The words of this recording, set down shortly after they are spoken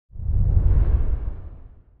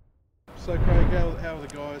So Craig, how are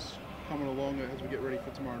the guys coming along as we get ready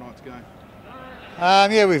for tomorrow night's game?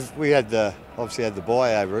 Yeah, we obviously had the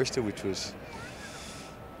bye over Easter, which was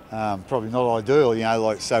probably not ideal,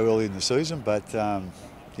 like so early in the season. But I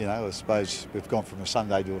suppose we've gone from a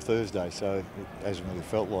Sunday to a Thursday, so it hasn't really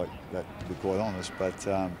felt like that, to be quite honest. But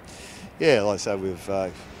yeah, like I say, we've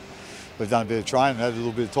done a bit of training, had a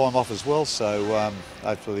little bit of time off as well. So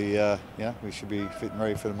hopefully, we should be fit and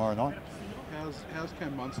ready for tomorrow night. How's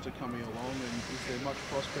Cam Munster coming along, and is there much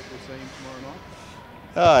prospect we'll see him tomorrow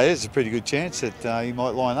night? There's a pretty good chance that he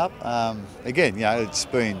might line up. Again, it's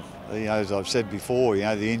been, as I've said before,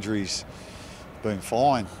 the injury's been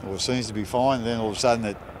fine, or seems to be fine, and then all of a sudden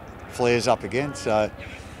it flares up again. So,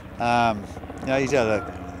 he's had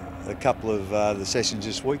a couple of the sessions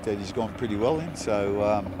this week that he's gone pretty well in.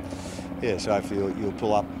 So, so hopefully you'll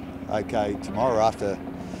pull up okay tomorrow after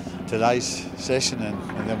today's session,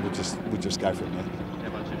 and then we'll just go from there. How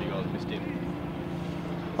much have you guys missed him?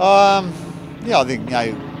 I think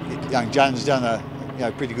young Jones done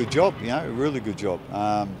a pretty good job. A really good job.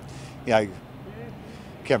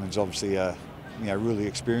 Cameron's obviously a really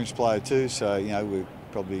experienced player too. So we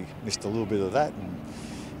probably missed a little bit of that,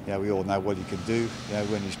 and we all know what he can do.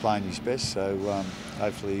 When he's playing his best. So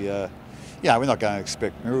hopefully, we're not going to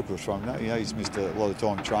expect miracles from him. He's missed a lot of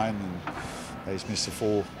time training, and he's missed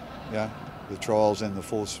the trials and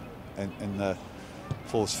the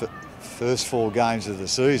first four games of the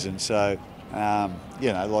season. So, like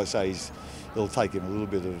I say, it'll take him a little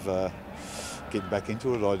bit of getting back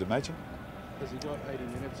into it, I'd imagine. Has he got 80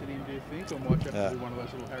 minutes in him, do you think, or might you have to do one of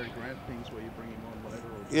those little Harry Grant things where you bring him on later?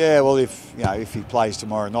 Yeah, well, if he plays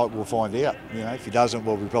tomorrow night, we'll find out. If he doesn't,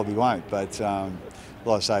 well, we probably won't. But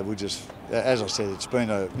like I say, we'll just, as I said, it's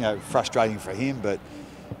been frustrating for him, but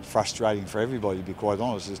frustrating for everybody, to be quite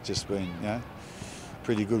honest. It's just been,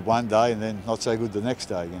 pretty good one day and then not so good the next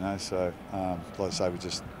day, So, like I say, we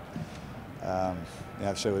just,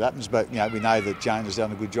 see what happens. But, we know that Jones has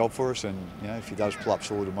done a good job for us, and, if he does pull up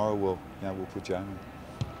sore tomorrow, we'll put Jones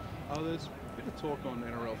in. There's a bit of talk on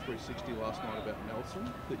NRL 360 last night about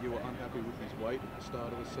Nelson, that you were unhappy with his weight at the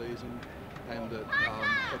start of the season, and that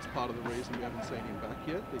that's part of the reason we haven't seen him back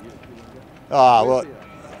yet.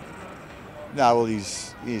 No, well,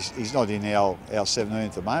 he's not in our 17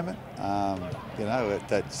 at the moment.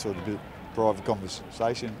 That's sort of a bit private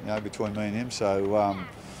conversation, between me and him. So,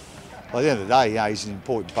 at the end of the day, he's an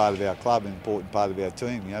important part of our club, an important part of our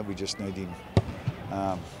team. We just need him,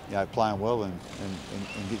 playing well and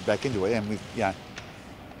get back into it. And it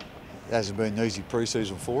hasn't been an easy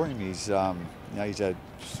pre-season for him. He's had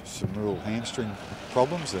some real hamstring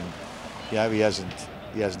problems, and he hasn't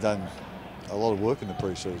done a lot of work in the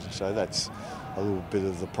pre-season, so that's a little bit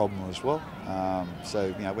of the problem as well.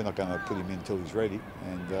 So we're not going to put him in until he's ready,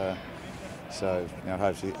 and so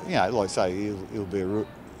hopefully, like I say, he'll be a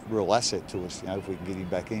real asset to us. If we can get him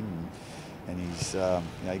back in, and he's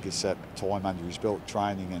he gets that time under his belt,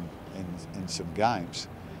 training and some games.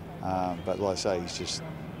 But like I say, he's just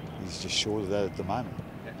short of that at the moment.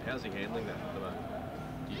 How's he handling that at the moment?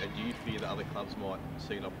 Do you fear that other clubs might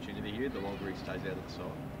see an opportunity here the longer he stays out of the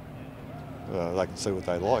side? They can see what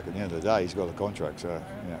they like. At the end of the day, he's got a contract, so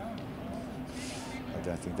I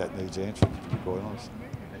don't think that needs answering, to be quite honest.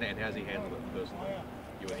 And how's he handled it personally,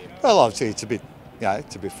 you and him? Well, obviously it's a bit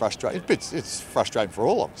frustrating. It's frustrating for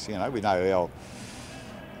all of us. We know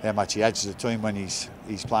how much he adds to the team when he's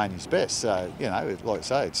playing his best. So like I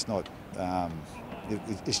say, it's not.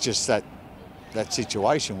 It's just that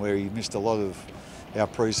situation where he missed a lot of our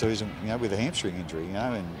pre-season, with a hamstring injury,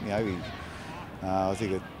 and I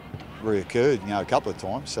think it reoccurred, a couple of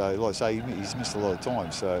times. So, like I say, he's missed a lot of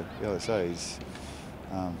time. So, like I say, he's,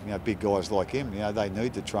 big guys like him, they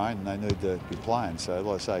need to train and they need to be playing. So,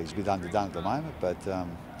 like I say, he's a bit underdone at the moment. But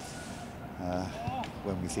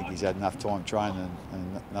when we think he's had enough time training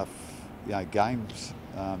and enough, games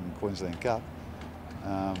in Queensland Cup,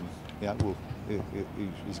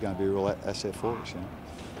 he's going to be a real asset for us.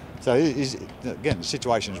 So, again, the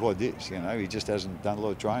situation is what it is. He just hasn't done a lot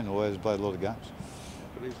of training or hasn't played a lot of games.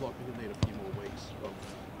 But he's likely to need a few more weeks.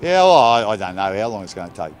 Yeah, well, I don't know how long it's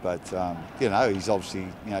going to take, but he's obviously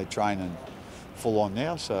training full on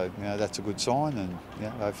now, so that's a good sign, and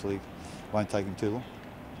hopefully it won't take him too long.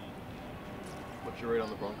 What's your read on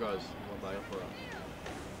the Broncos? What they offer us?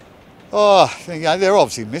 Oh, they're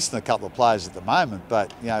obviously missing a couple of players at the moment,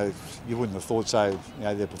 but you wouldn't have thought so.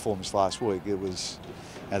 Their performance last week, it was.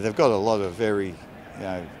 They've got a lot of very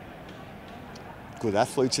good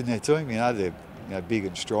athletes in their team. They're big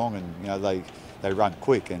and strong, and they run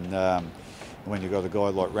quick. And when you've got a guy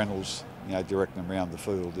like Reynolds, directing them around the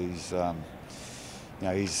field, you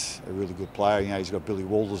know, he's a really good player. You know, he's got Billy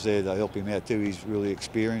Walters there to help him out too. He's really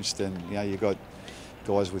experienced, and you know, you've got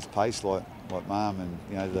guys with pace like Marm, and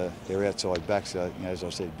you know, they're outside backs. So, you know, as I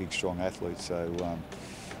said, big, strong athletes. So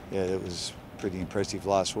yeah, it was pretty impressive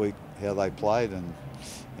last week how they played, and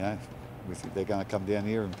you know, they're going to come down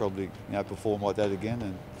here and probably, you know, perform like that again,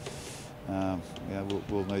 and you know,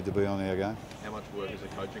 we'll need to be on our game. How much work as a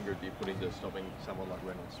coaching group do you put into stopping someone like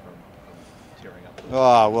Reynolds from tearing up?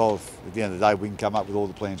 Oh, well, at the end of the day, we can come up with all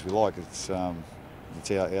the plans we like. It's how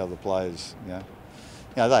the players, you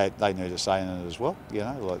know, they need a say in it as well. You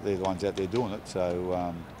know, like they're the ones out there doing it.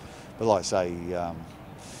 So, but like I say, you know,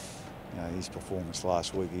 his performance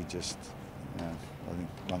last week, he just, you know, I think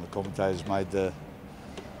one of the commentators made the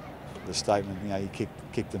statement, you know, he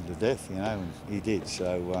kicked them to death, you know, and he did.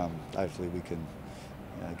 So hopefully we can,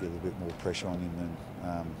 you know, get a little bit more pressure on him than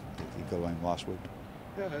he got on him last week.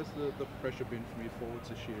 How has the pressure been from your forwards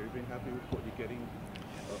this year? Have you been happy with what you're getting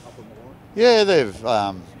up on the line?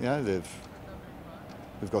 Yeah, you know,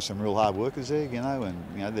 we've got some real hard workers there, you know, and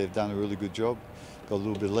you know, they've done a really good job. Got a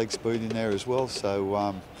little bit of leg speed in there as well. So,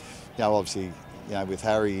 you know, obviously, you know, with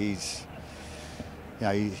Harry, he's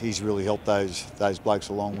really helped those blokes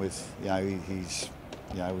along with, you know, his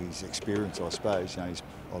experience, I suppose. You know, he's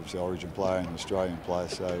obviously an Origin player and an Australian player,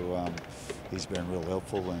 so he's been real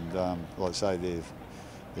helpful. And like I say,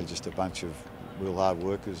 they're just a bunch of real hard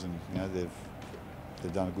workers, and you know,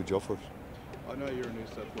 they've done a good job for us. I know you're a New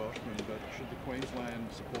South Welshman, but should the Queensland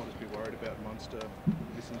supporters be worried about Munster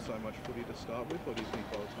missing so much footy to start with, or do you think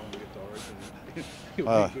by the time we get to Origin, he'll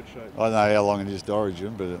be in good shape? I don't know how long it is to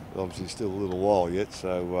Origin, but obviously still a little while yet.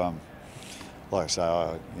 So, like I say,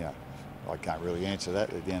 I can't really answer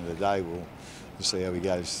that. At the end of the day, we'll see how he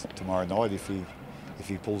goes tomorrow night. If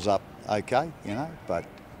he pulls up okay, you know, but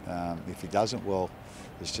if he doesn't, well,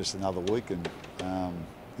 it's just another week, and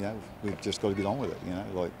you know, we've just got to get on with it. You know,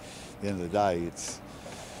 like at the end of the day, it's,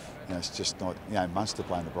 you know, it's just not, you know, Munster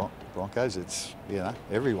playing the Broncos. It's, you know,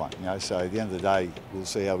 everyone. You know, so at the end of the day, we'll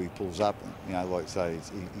see how he pulls up. And, you know, like I say,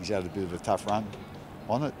 he's had a bit of a tough run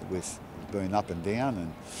on it with being up and down,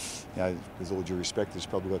 and you know, with all due respect, there's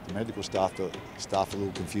probably got the medical staff a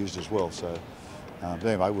little confused as well. So, but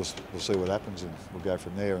anyway, we'll see what happens, and we'll go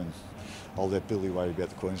from there. And I'll let Billy worry about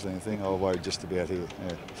the Queensland thing. I'll worry just about here.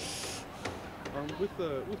 Yeah. With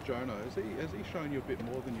Jono, has he shown you a bit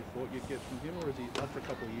more than you thought you'd get from him, or is he after a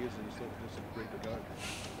couple of years and you sort of just agreed to go?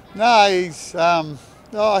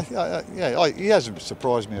 No, he hasn't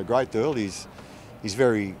surprised me a great deal. He's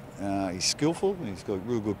very he's skillful. He's got a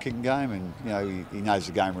real good kicking game, and you know, he knows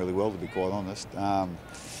the game really well, to be quite honest. Yeah,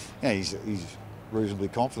 he's reasonably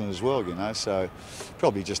confident as well, you know. So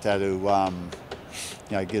probably just had to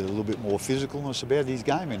you know, get a little bit more physicalness about his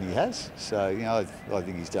game, and he has. So, you know, I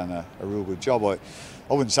think he's done a real good job. I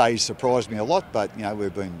wouldn't say he's surprised me a lot, but, you know,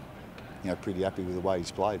 we've been, you know, pretty happy with the way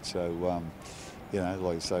he's played. So, you know,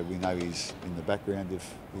 like I say, we know he's in the background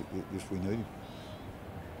if we need him.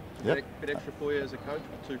 Yep. Bit extra for you as a coach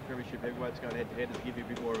with two premiership heavyweights going head to head. Does it give you a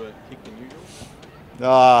bit more of a kick than usual?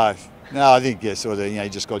 No, I think, yeah, sort of, you know, you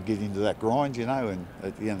just got to get into that grind, you know, and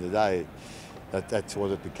at the end of the day, that's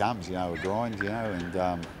what it becomes, you know, a grind, you know.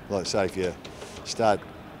 And like I say, if you start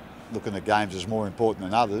looking at games as more important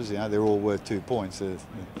than others, you know, they're all worth 2 points.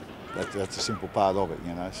 That's a simple part of it,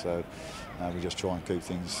 you know. So we just try and keep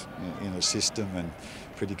things in a system and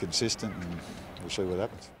pretty consistent, and we'll see what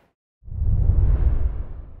happens.